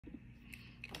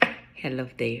Hello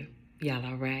there. Y'all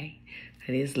all right?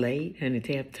 Honey, it's late. Honey,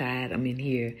 Tab tired. I'm in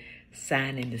here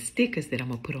signing the stickers that I'm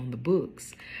going to put on the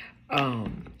books.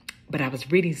 But I was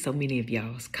reading so many of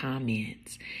y'all's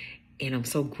comments, and I'm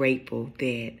so grateful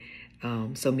that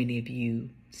so many of you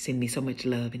send me so much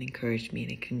love and encouragement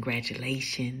and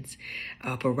congratulations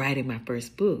for writing my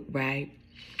first book, right?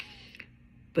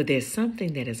 But there's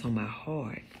something that is on my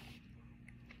heart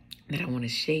that I want to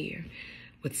share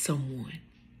with someone.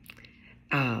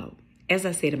 As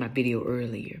I said in my video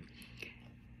earlier,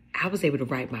 I was able to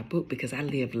write my book because I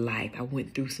lived life. I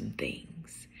went through some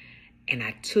things, and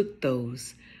I took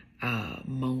those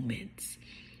moments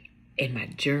in my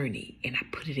journey and I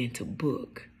put it into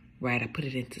book, right? I put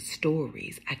it into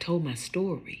stories. I told my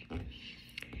story,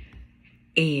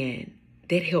 and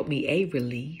that helped me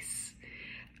release,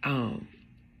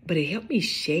 but it helped me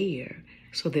share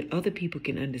so that other people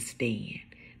can understand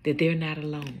that they're not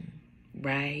alone,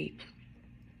 right?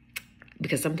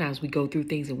 Because sometimes we go through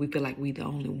things and we feel like we're the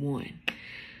only one.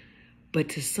 But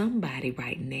to somebody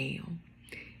right now,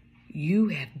 you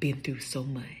have been through so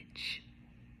much.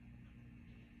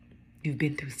 You've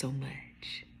been through so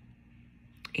much.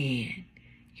 And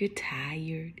you're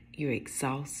tired, you're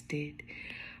exhausted,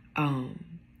 and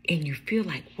you feel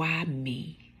like, why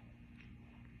me?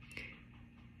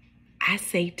 I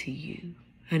say to you,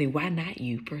 honey, why not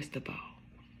you, first of all?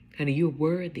 Honey, you're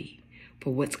worthy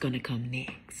for what's going to come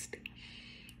next.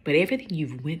 But everything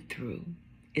you've went through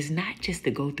is not just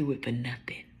to go through it for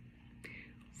nothing.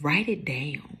 Write it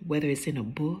down, whether it's in a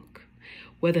book,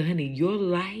 whether, honey, your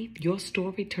life, your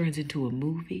story turns into a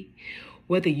movie,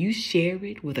 whether you share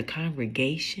it with a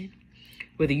congregation,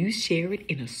 whether you share it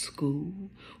in a school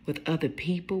with other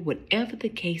people, whatever the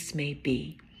case may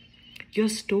be, your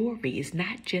story is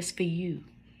not just for you.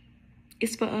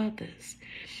 It's for others.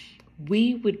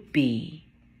 We would be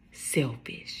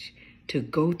selfish to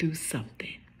go through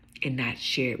something and not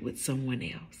share it with someone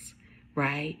else,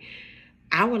 right?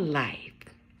 Our life,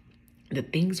 the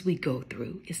things we go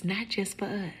through, is not just for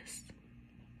us.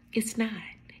 It's not.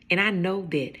 And I know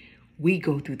that we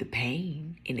go through the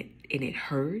pain and it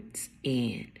hurts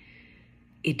and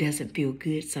it doesn't feel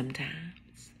good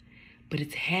sometimes. But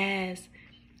it has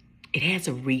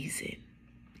a reason.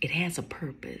 It has a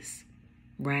purpose,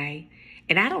 right?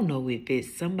 And I don't know if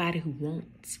it's somebody who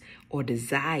wants or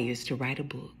desires to write a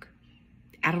book.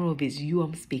 I don't know if it's you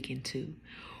I'm speaking to,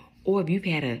 or if you've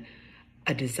had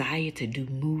a desire to do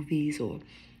movies, or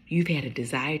you've had a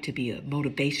desire to be a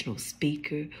motivational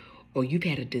speaker, or you've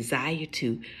had a desire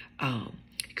to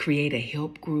create a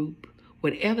help group,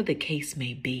 whatever the case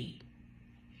may be.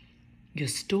 Your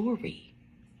story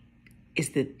is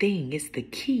the thing, it's the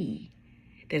key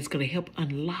that's going to help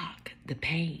unlock the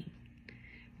pain,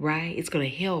 right? It's going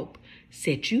to help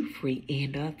set you free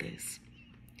and others.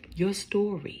 Your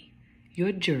story,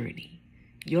 your journey,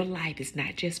 your life is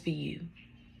not just for you.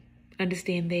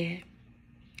 Understand that?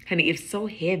 Honey, it's so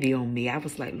heavy on me. I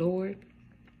was like, Lord,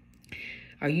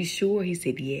 are you sure? He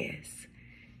said, yes.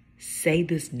 Say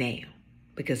this now.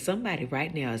 Because somebody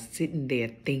right now is sitting there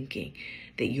thinking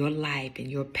that your life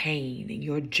and your pain and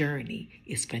your journey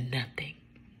is for nothing.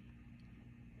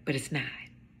 But it's not.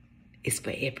 It's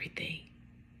for everything.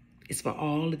 It's for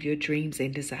all of your dreams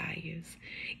and desires.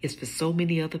 It's for so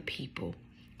many other people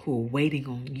who are waiting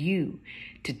on you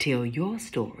to tell your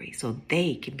story so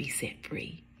they can be set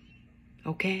free.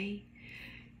 Okay?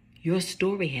 Your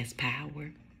story has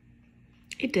power.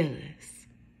 It does.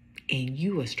 And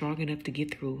you are strong enough to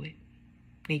get through it.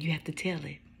 And you have to tell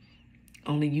it.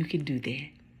 Only you can do that.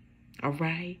 All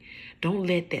right? Don't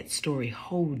let that story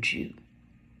hold you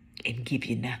and give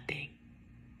you nothing.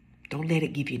 Don't let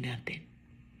it give you nothing.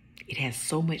 It has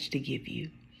so much to give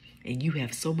you. And you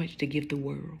have so much to give the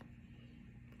world.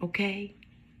 Okay?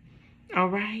 All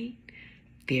right?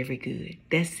 Very good.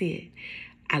 That's it.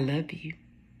 I love you.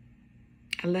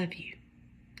 I love you.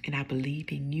 And I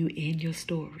believe in you and your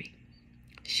story.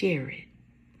 Share it.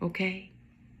 Okay?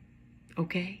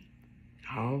 Okay?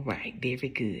 All right. Very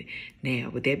good.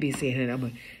 Now, with that being said, honey, I'm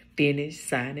going to finish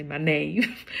signing my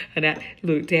name. And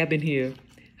look, Tab in here.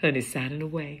 Honey, signing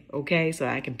away. Okay? So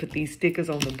I can put these stickers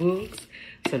on the books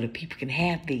so that people can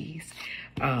have these.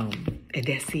 And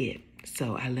that's it.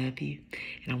 So I love you,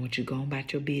 and I want you to go on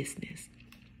about your business.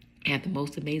 Have the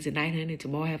most amazing night, honey.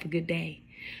 Tomorrow, have a good day.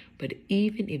 But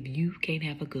even if you can't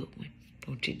have a good one,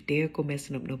 don't you dare go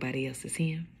messing up nobody else's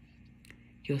him.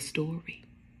 Your story,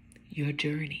 your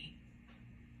journey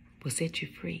will set you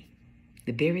free.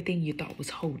 The very thing you thought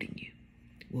was holding you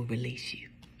will release you.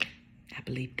 I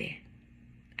believe that.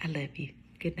 I love you.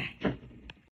 Good night.